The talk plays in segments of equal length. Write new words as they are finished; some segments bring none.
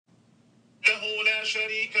لا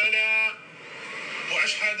شريك له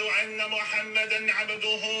وأشهد أن محمدا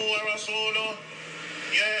عبده ورسوله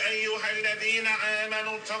يا أيها الذين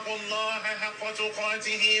آمنوا اتقوا الله حق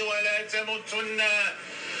تقاته ولا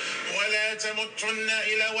تموتن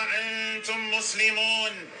إلا وأنتم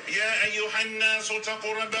مسلمون يا أيها الناس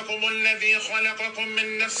اتقوا ربكم الذي خلقكم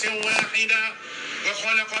من نفس واحدة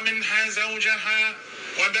وخلق منها زوجها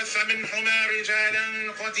وبث منهما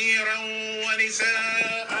رجالا كثيرا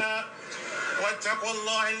ونساء واتقوا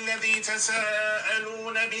الله الذي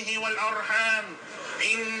تساءلون به والأرحام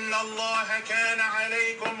إن الله كان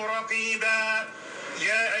عليكم رقيبا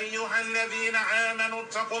يا أيها الذين آمنوا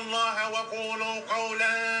اتقوا الله وقولوا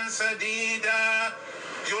قولا سديدا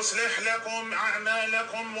يصلح لكم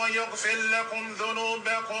أعمالكم ويغفر لكم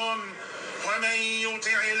ذنوبكم ومن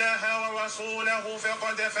يطع الله ورسوله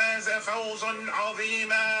فقد فاز فوزا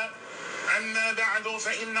عظيما أما بعد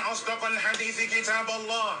فإن أصدق الحديث كتاب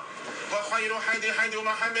الله وخير حديث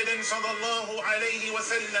محمد صلى الله عليه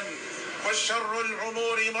وسلم وشر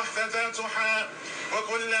الأمور محدثاتها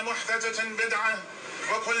وكل محدثة بدعة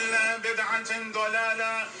وكل بدعة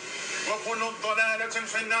ضلالة وكل ضلالة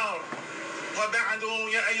في النار وبعد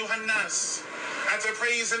يا أيها الناس. After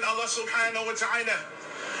praising Allah subhanahu wa ta'ala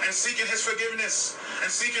and seeking His forgiveness and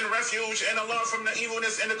seeking refuge in Allah from the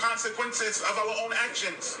evilness and the consequences of our own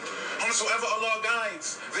actions. Whomsoever Allah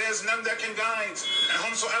guides, there is none that can guide. And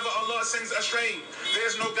whomsoever Allah sends astray, there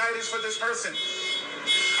is no guidance for this person.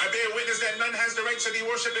 I bear witness that none has the right to be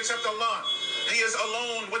worshipped except Allah. He is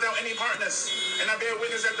alone without any partners. And I bear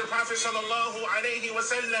witness that the Prophet sallallahu alaihi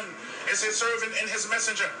wasallam is his servant and his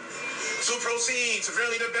messenger. To proceed,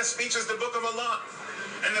 verily the best speech is the book of Allah.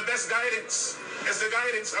 And the best guidance is the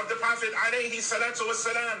guidance of the Prophet alayhi salatu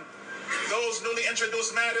wassalam. Those newly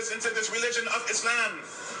introduced matters into this religion of Islam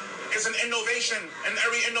is an innovation, and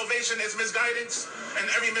every innovation is misguidance, and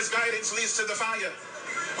every misguidance leads to the fire.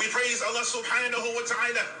 We praise Allah subhanahu wa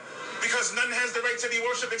ta'ala because none has the right to be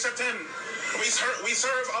worshipped except Him. We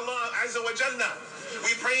serve Allah azza wa jalla.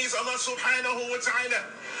 We praise Allah subhanahu wa ta'ala.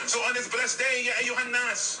 So on this blessed day, ya ayyuhan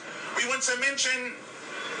nas, we want to mention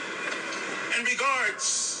in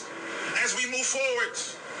regards as we move forward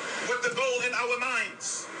with the goal in our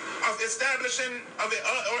minds of establishing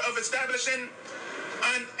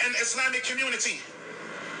an Islamic community,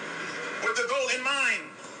 with the goal in mind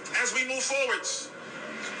as we move forward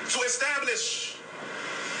to establish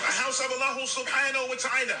a house of Allah subhanahu wa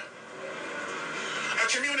ta'ala, a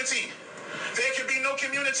community. There can be no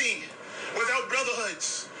community without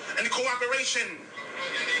brotherhoods and cooperation.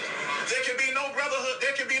 There can be no brotherhood,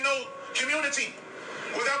 there can be no community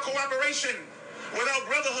without cooperation, without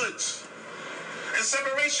brotherhoods. And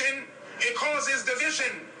separation, it causes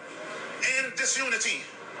division and disunity.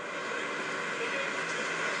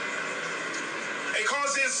 It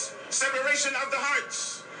causes separation of the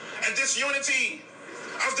hearts and disunity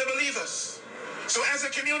of the believers. So as a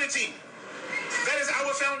community, that is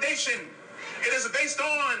our foundation. It is based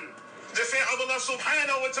on the fear of Allah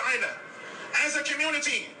subhanahu wa ta'ala. As a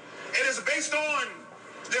community, it is based on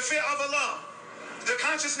the fear of Allah, the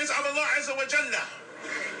consciousness of Allah azza wa jalla,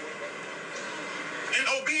 in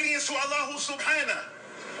obedience to Allah subhanahu.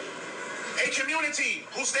 A community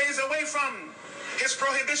who stays away from His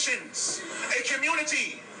prohibitions. A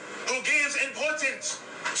community who gives importance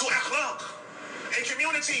to akhlaq. A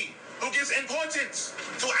community who gives importance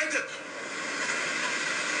to adab.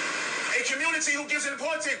 A community who gives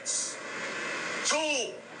importance to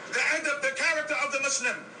the adab, the character of the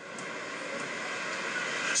Muslim.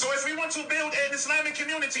 So if we want to build an Islamic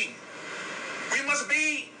community, we must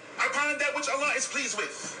be upon that which Allah is pleased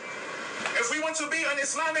with. If we want to be an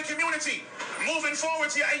Islamic community, moving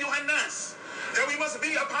forward, ya ayyuhan nas, that we must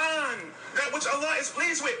be upon that which Allah is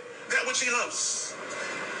pleased with, that which He loves.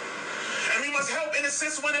 And we must help and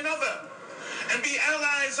assist one another and be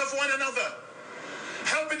allies of one another,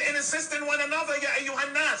 helping and assisting one another, ya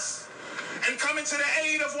ayyuhan nas, and coming to the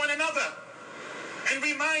aid of one another and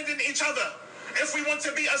reminding each other if we want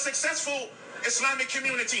to be a successful Islamic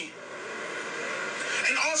community.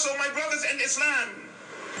 And also, my brothers in Islam,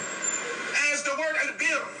 as the word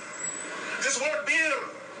al-bir, this word bir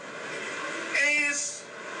is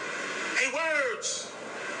a word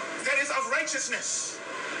that is of righteousness.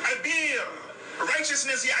 Al-bir,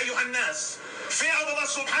 righteousness, ya ayyuhan nas, fear of Allah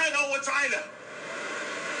subhanahu wa ta'ala.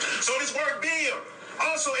 So this word bir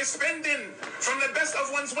also is spending from the best of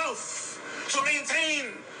one's wealth to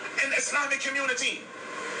maintain an Islamic community.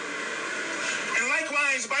 And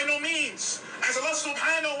likewise, by no means, as Allah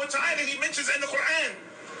subhanahu wa ta'ala, He mentions in the Quran,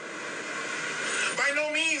 by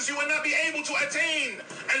no means you will not be able to attain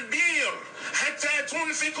al-bir hatta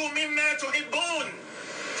tunfiqu mimma tuhibbun.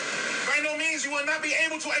 By no means means you will not be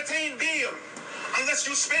able to attain bir unless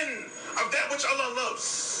you spend of that which Allah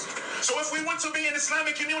loves. So if we want to be an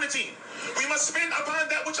Islamic community, we must spend upon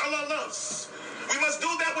that which Allah loves. We must do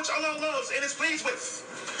that which Allah loves and is pleased with,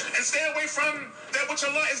 and stay away from that which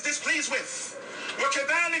Allah is displeased with.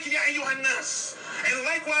 وَكَذَلِكَ يَا أَيُّهَا النَّاسِ. And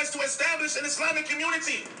likewise, to establish an Islamic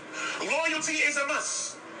community, loyalty is a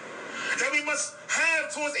must that we must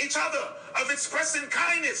have towards each other, of expressing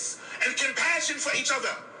kindness and compassion for each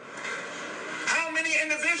other. How many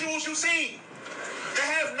individuals you see that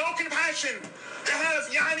have no compassion, that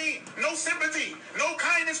have no sympathy, no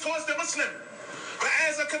kindness towards the Muslim? But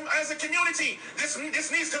as a community, this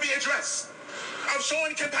needs to be addressed, of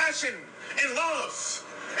showing compassion and love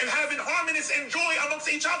and having harmonious and joy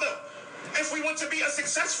amongst each other if we want to be a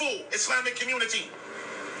successful Islamic community.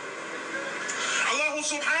 Allah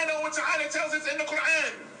subhanahu wa ta'ala tells us in the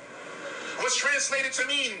Quran, what's translated to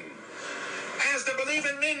mean, as the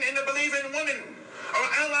believing men and the believing women are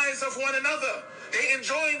allies of one another, they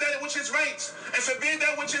enjoin that which is right and forbid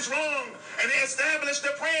that which is wrong, and they establish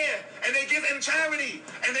the prayer and they give in charity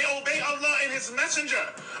and they obey Allah and His Messenger.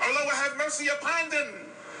 Allah will have mercy upon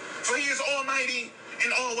them, for He is almighty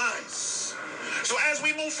and all wise. So as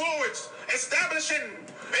we move forward, establishing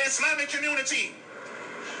the Islamic community,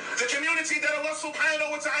 the community that Allah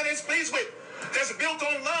subhanahu wa ta'ala is pleased with, that's built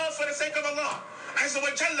on love for the sake of Allah Azza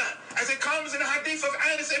wa Jalla, as it comes in the hadith of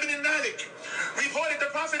Anas ibn Malik, reported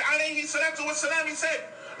the Prophet alayhi salatu wasalam, he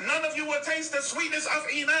said, none of you will taste the sweetness of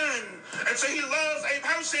Iman until he loves a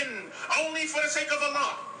person only for the sake of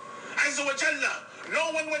Allah Azza wa Jalla.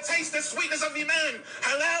 No one will taste the sweetness of Iman,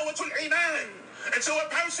 halawatul Iman, until a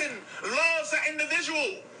person loves an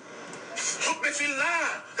individual,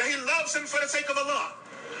 that he loves him for the sake of Allah.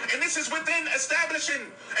 And this is within establishing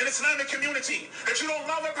an Islamic community. That you don't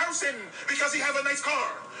love a person because he have a nice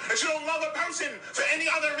car. That you don't love a person for any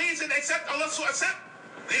other reason except Allah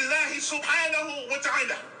lillahi subhanahu wa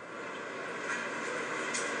ta'ala.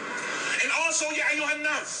 And also, ya ayyuhan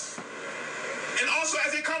nas. And also,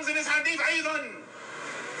 as it comes in his hadith, aydan,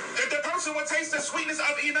 that the person will taste the sweetness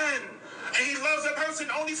of Iman, and he loves a person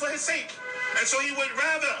only for his sake. And so he would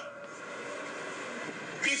rather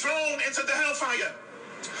be thrown into the hellfire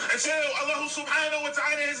until Allah subhanahu wa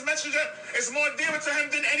ta'ala, His Messenger, is more dear to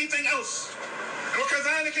him than anything else.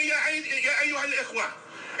 وَكَذَلِكَ يَا أَيُّهَا الْإِخْوَةِ.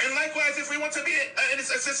 And likewise, if we want to be a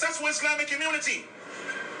successful Islamic community,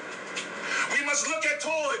 we must look at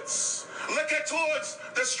towards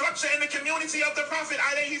the structure and the community of the Prophet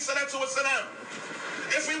alayhi salatu wasalam.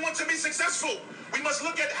 If we want to be successful, we must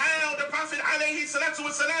look at how the Prophet alayhi salatu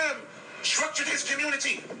wasalam structured his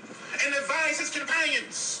community and advised his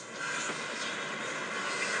companions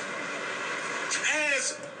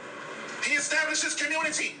as he established his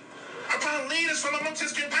community upon leaders from amongst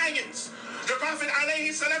his companions. The Prophet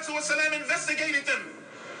alayhi salatu wasalam investigated them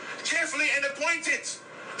carefully and appointed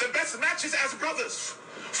the best matches as brothers.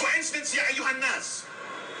 For instance, ya ayyuhan nas,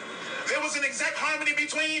 there was an exact harmony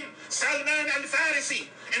between Salman al-Farisi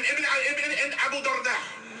and Ibn Abu Darda.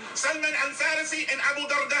 Salman al-Farisi and Abu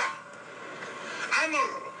Darda. Amr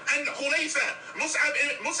and Khulaifa,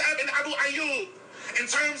 Mus'ab and Abu Ayyub, in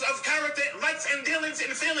terms of character, likes and dealings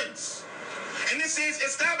and feelings. And this is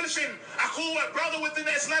establishing akhuwa, brother within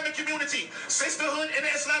the Islamic community, sisterhood in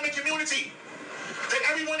the Islamic community, that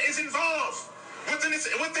everyone is involved within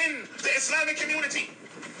the Islamic community.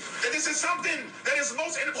 That this is something that is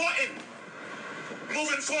most important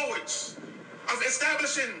moving forward, of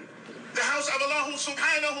establishing the house of Allah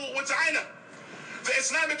subhanahu wa ta'ala. The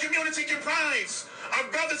Islamic community comprised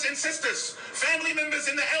of brothers and sisters, family members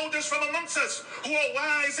and the elders from amongst us who are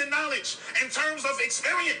wise in knowledge in terms of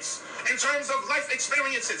experience, in terms of life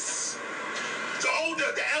experiences. The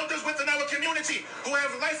elders within our community who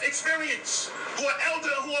have life experience, who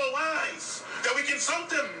are wise, that we consult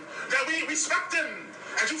them, that we respect them,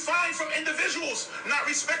 as you find from individuals not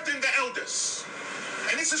respecting the elders.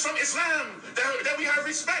 And this is from Islam, that we have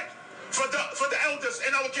respect for the elders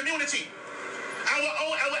in our community. Our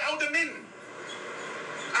elder men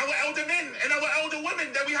and our elder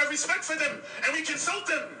women, that we have respect for them and we consult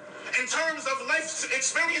them in terms of life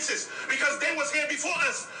experiences, because they was here before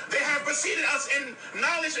us. They have preceded us in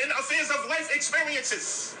knowledge and affairs of life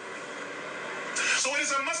experiences. So it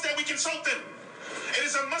is a must that we consult them. It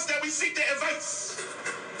is a must that we seek their advice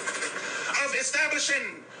of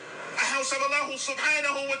establishing a house of Allah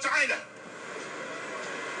subhanahu wa ta'ala.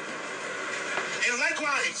 And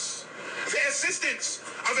likewise, the assistance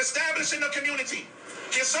of establishing a community.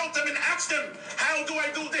 Consult them and ask them, how do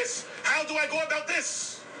I do this? How do I go about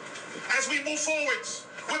this? As we move forward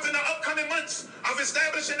within the upcoming months of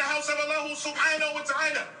establishing the house of Allah subhanahu wa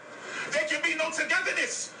ta'ala, there can be no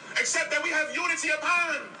togetherness except that we have unity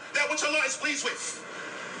upon that which Allah is pleased with.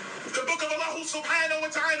 The book of Allah subhanahu wa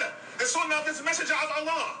ta'ala, the sunnah of this messenger of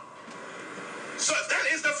Allah. So that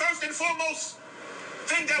is the first and foremost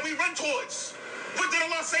thing that we run towards. What did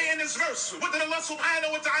Allah say in this verse? What did Allah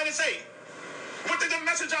subhanahu wa ta'ala say? What did the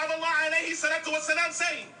messenger of Allah alayhi salatu wasalam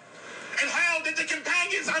say? And how did the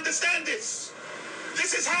companions understand this?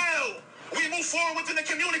 This is how we move forward within the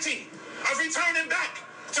community of returning back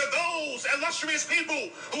to those illustrious people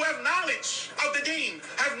who have knowledge of the deen,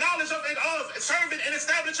 have knowledge of serving and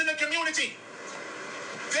establishing the community.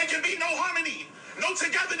 There can be no harmony, no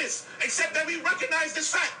togetherness, except that we recognize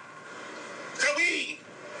this fact, that we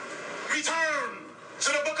return to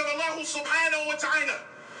the book of Allah subhanahu wa ta'ala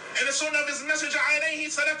and the sunnah of his messenger alayhi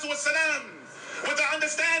salatu wasalam, with the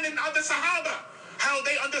understanding of the Sahaba, how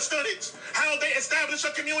they understood it, how they established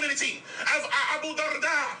a community of Abu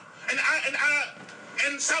Darda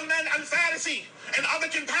and Salman al-Farisi and other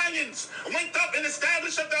companions linked up and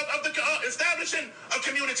establishing a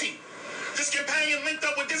community. This companion linked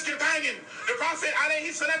up with this companion, the Prophet alayhi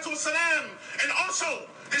salatu wasalam, and also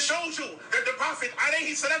this shows you that the Prophet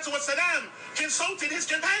alayhi salatu wasalam consulted his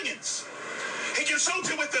companions. He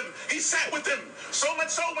consulted with them. He sat with them. So much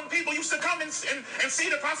so when people used to come and see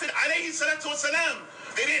the Prophet alayhi salatu wasalam,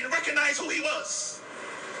 they didn't recognize who he was.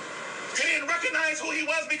 They didn't recognize who he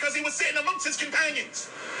was because he was sitting amongst his companions.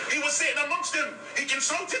 He was sitting amongst them. He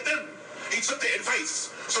consulted them. He took their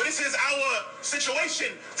advice. So this is our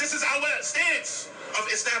situation. This is our stance of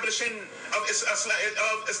establishing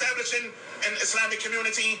an Islamic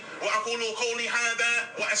community. وأقول قولي هذا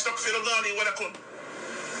وأستغفر الله لي ولكم.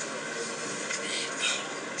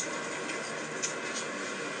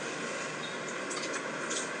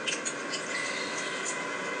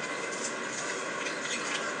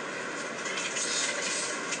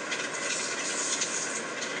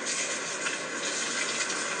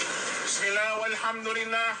 والحمد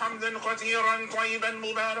لله حمدا كثيرا طيبا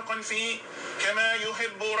مباركا فيه كما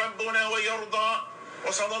يحب ربنا ويرضى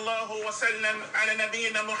وصلى الله وسلم على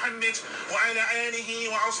نبينا محمد وعلى آله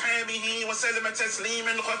وأصحابه وسلم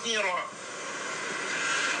تسليما كثيرا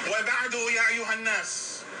وبعد يا أيها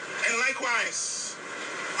الناس. And likewise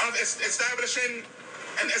of establishing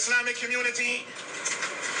an Islamic community,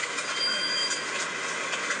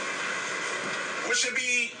 which should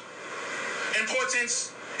be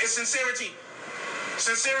important is sincerity.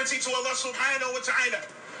 Sincerity to Allah subhanahu wa ta'ala.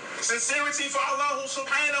 Sincerity for Allah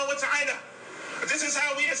subhanahu wa ta'ala. This is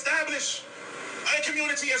how we establish a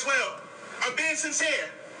community as well. Of being sincere.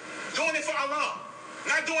 Doing it for Allah.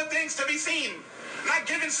 Not doing things to be seen. Not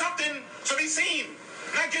giving something to be seen.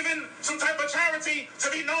 Not giving some type of charity to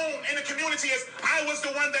be known in the community as I was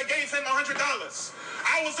the one that gave him $100.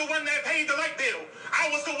 I was the one that paid the light bill. I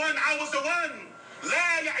was the one.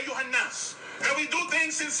 La ya ayyuhan nas. That we do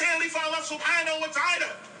things sincerely for Allah subhanahu wa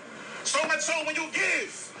ta'ala. So much so when you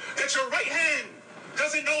give, that your right hand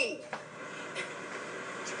doesn't know.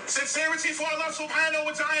 Sincerity for Allah subhanahu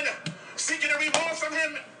wa ta'ala. Seeking a reward from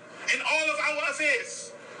him in all of our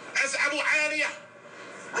affairs. As Abu Abdillah,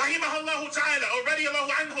 rahimahullah ta'ala, or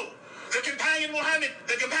radiyallahu anhu, the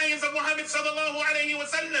companions of Muhammad sallallahu alayhi wa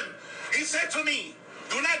sallam, he said to me,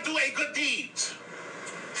 do not do a good deed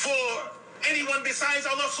for anyone besides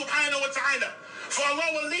Allah subhanahu wa ta'ala. For Allah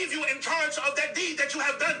will leave you in charge of that deed that you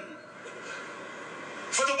have done.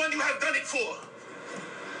 For the one you have done it for.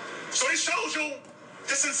 So it shows you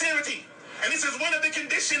the sincerity. And this is one of the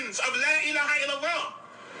conditions of La ilaha illallah.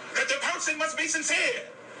 That the person must be sincere.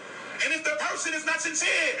 And if the person is not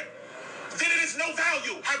sincere, then it is no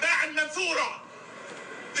value. Haba'an manthura.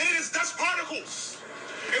 Then it is dust particles.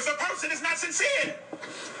 If the person is not sincere,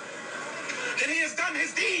 then he has done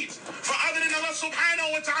his deeds for other than Allah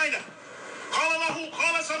subhanahu wa ta'ala.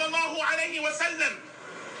 قال صلى الله عليه وسلم.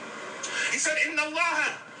 He said, إن الله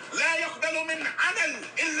لا يقبل من عمل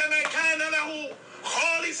إلا ما كان له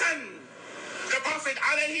خالصا. The Prophet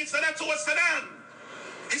عليه الصلاة والسلام,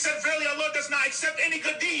 he said, verily Allah does not accept any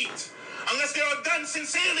good deeds unless they are done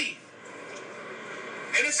sincerely.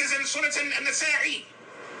 And this is in Sunnah an-Nasa'i.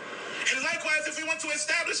 And likewise, if we want to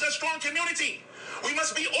establish a strong community, we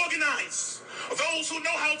must be organized. Those who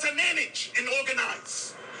know how to manage and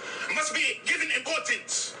organize must be given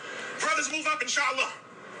importance. Brothers, move up, inshallah.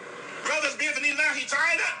 Brothers, bi'idhnillahi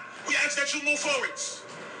ta'ala, we ask that you move forward.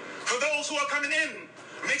 For those who are coming in,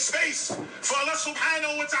 make space for Allah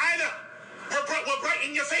subhanahu wa ta'ala. We're bright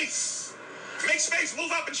in your face. Make space,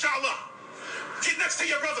 move up, inshallah. Get next to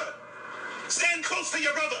your brother. Stand close to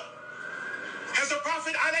your brother. As the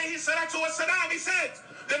Prophet alayhi salatu wasalam, he said,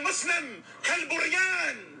 the Muslim kal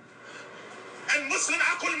buryan, and Muslim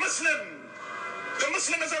aqul Muslim. The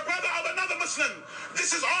Muslim is a brother of another Muslim.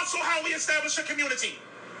 This is also how we establish a community.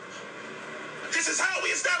 This is how we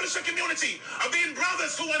establish a community of being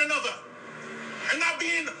brothers to one another and not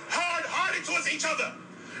being hard-hearted towards each other,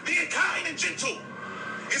 being kind and gentle.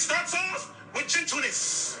 It starts off with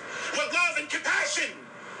gentleness, with love and compassion.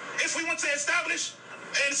 If we want to establish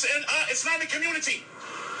an Islamic community,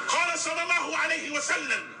 قال صلى الله عليه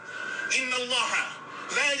وسلم إن الله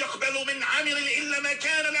لا يقبل من عمل إلا ما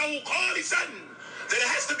كان له خالصا. That it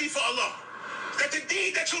has to be for Allah. That the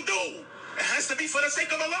deed that you do, it has to be for the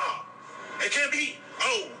sake of Allah. It can't be,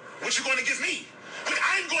 oh, what you going to give me? What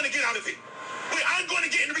I'm going to get out of it? What I'm going to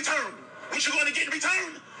get in return? What you're going to get in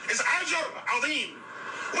return is ajr azim.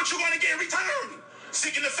 What you're going to get in return,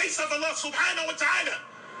 seeking the face of Allah subhanahu wa ta'ala.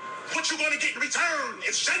 What you're going to get in return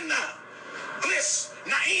is Jannah, bliss,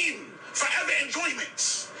 na'im, forever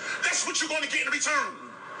enjoyment. That's what you're going to get in return.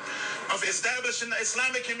 Of establishing the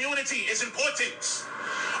Islamic community is important.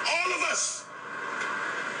 All of us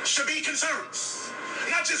should be concerned.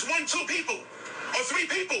 Not just 1, 2 people or 3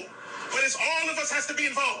 people, but it's all of us has to be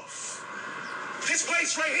involved. This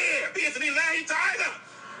place right here, bi'idhnillahi ta'ala,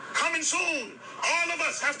 coming soon, all of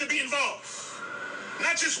us have to be involved.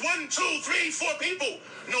 Not just 1, 2, 3, 4 people.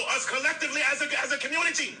 No, us collectively as a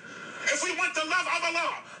community. If we want the love of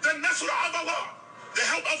Allah, the nasr of Allah, the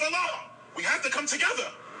help of Allah, we have to come together.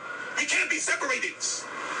 We can't be separated.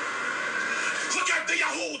 Look at the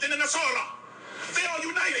Yahud and the Nasara. They are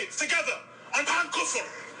united together upon kufr,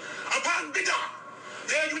 upon bid'ah.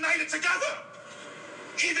 They are united together.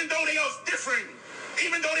 Even though they are different,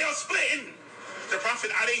 even though they are splitting. The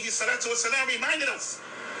Prophet alayhi salatu wasalam reminded us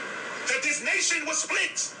that this nation was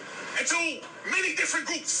split into many different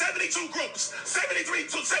groups, 72 groups,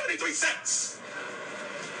 73 sects.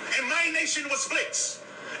 And my nation was split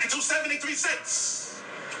into 73 sects.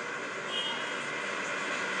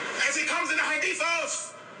 As it comes in the hadith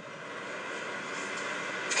of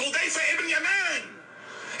Hudayfa ibn Yaman,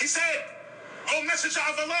 he said, O Messenger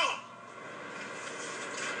of Allah,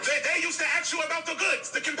 they used to ask you about the goods,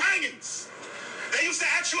 the companions. They used to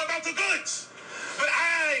ask you about the goods. But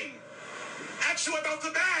I ask you about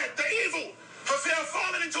the bad, the evil, for fear of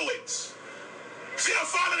falling into it. Fear of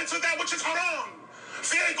falling into that which is haram.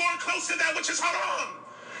 Fear of going close to that which is haram.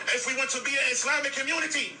 If we want to be an Islamic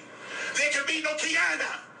community, there can be no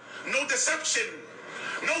khiyana, no deception,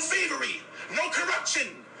 no thievery, no corruption.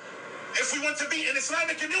 If we want to be an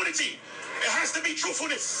Islamic community, it has to be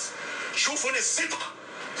truthfulness. Truthfulness, sidq,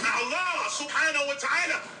 Allah subhanahu wa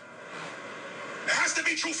ta'ala. It has to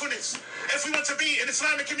be truthfulness. If we want to be an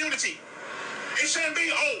Islamic community, it shouldn't be,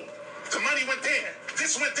 oh, the money went there,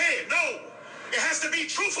 this went there. No, it has to be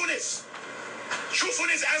truthfulness.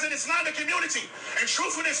 Truthfulness as an Islamic community, and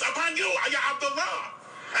truthfulness upon you, Ya Abdullah,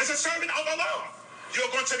 as a servant of Allah. You're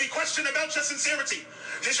going to be questioned about your sincerity.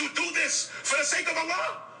 Did you do this for the sake of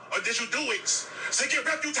Allah? Or did you do it to get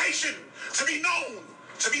reputation, to be known,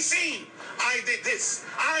 to be seen? I did this.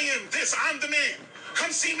 I am this. I'm the man.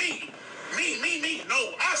 Come see me. Me.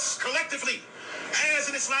 No, us collectively as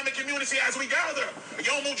an Islamic community, as we gather,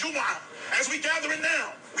 Yawmul Jumu'ah, as we gather in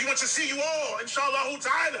now. We want to see you all, inshallah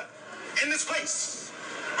ta'ala, in this place.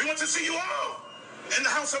 We want to see you all in the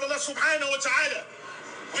house of Allah subhanahu wa ta'ala,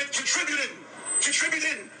 with contributing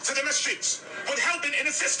to the masjids, with helping and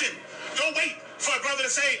assisting. Don't wait for a brother to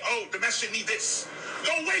say, oh, the masjid need this.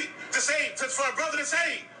 Don't wait for a brother to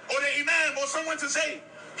say, or the imam or someone to say,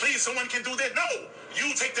 please, someone can do that. No,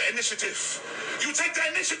 you take the initiative. You take the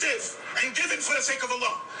initiative and give it for the sake of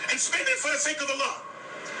Allah and spend it for the sake of Allah.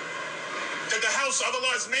 That the house of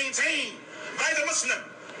Allah is maintained by the Muslim.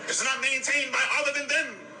 It's not maintained by other than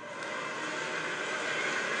them.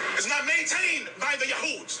 It's not maintained by the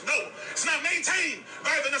Yahud. No, it's not maintained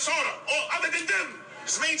by the Nasara or other than them.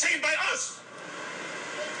 It's maintained by us.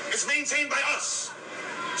 It's maintained by us.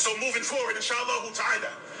 So moving forward, inshallah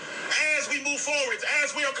ta'ala, as we move forward,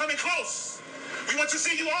 as we are coming close, we want to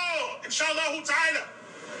see you all, inshallah ta'ala.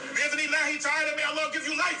 Bi'idhnillahi ta'ala, may Allah give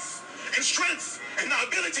you life and strength and the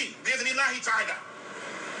ability, bi'idhnillahi ta'ala.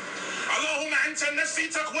 Allahumma anta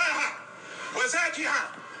nafsi taqwaha wa zakiha,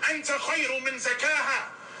 anta khayru min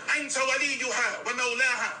zakaha, أنت وليها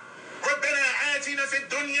ومولاها ربنا آتنا في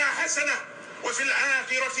الدنيا حسنة وفي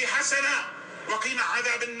الآخرة حسنة وقنا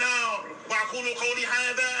عذاب النار وأقول قولي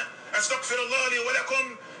هذا أستغفر الله لي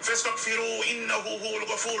ولكم فاستغفروا إنه هو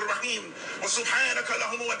الغفور الرحيم وسبحانك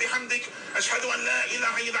اللهم وبحمدك أشهد أن لا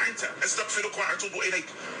إله إلا أنت أستغفرك وأتوب إليك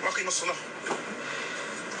وأقيم الصلاة.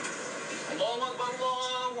 الله أكبر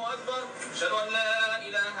الله أكبر أشهد أن لا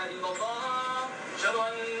إله إلا الله أشهد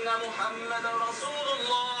أن محمدا رسول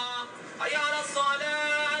الله حي على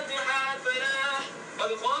الصلاة حي على الفلاح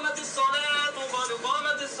قد قامت الصلاة قد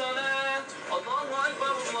قامت الصلاة الله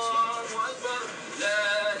أكبر الله